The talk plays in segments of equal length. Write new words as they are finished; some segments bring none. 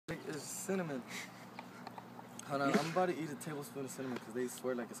cinnamon. Hold on, I'm about to eat a tablespoon of cinnamon because they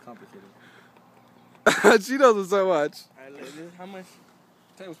swear like it's complicated. She knows it so much. Alright, how much?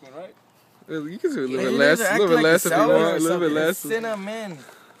 Tablespoon, right? You can do a little bit less. A little bit less if you want. A little bit less. Cinnamon.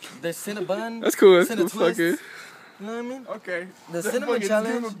 The cinnamon. That's cool. That's cool. Fuck it. You know what I mean? Okay. The cinnamon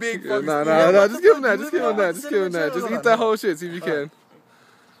challenge. Give him a big No. Just give him that. Just give him that. Just give him that. Just eat that whole shit. See if you can.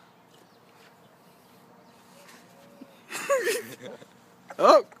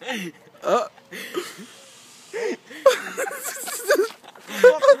 Oh. Oh.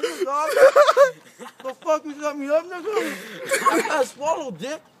 The fuck you got me up, nigga? I gotta swallow,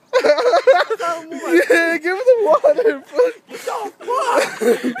 dick. Yeah, give him the water. The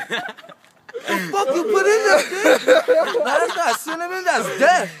fuck you put in there, dick? That's not cinnamon, that's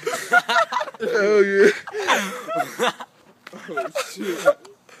death. Hell yeah. Oh, shit.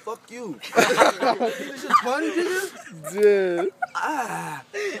 Fuck you. This is funny, nigga? Dude. Oh,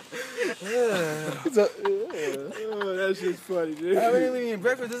 that shit's funny, dude. I ain't eating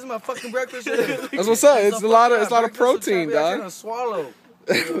breakfast. This is my fucking breakfast shit. That's what's up. It's a lot of protein, I dog. can't swallow.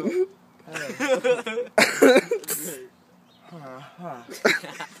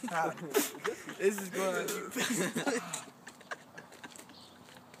 This is going.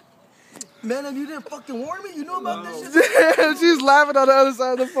 Man, if you didn't fucking warn me, you know about this shit? Damn, she's laughing on the other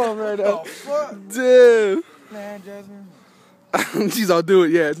side of the phone right now. Oh, fuck. Damn. Man, Jasmine. She's all do it.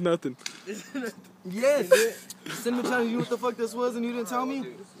 Yeah, it's nothing. Yes. Cinnamon challenge, you knew what the fuck this was and you didn't tell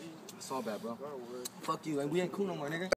me? It's all bad, bro. Fuck you, and we ain't cool no more, nigga.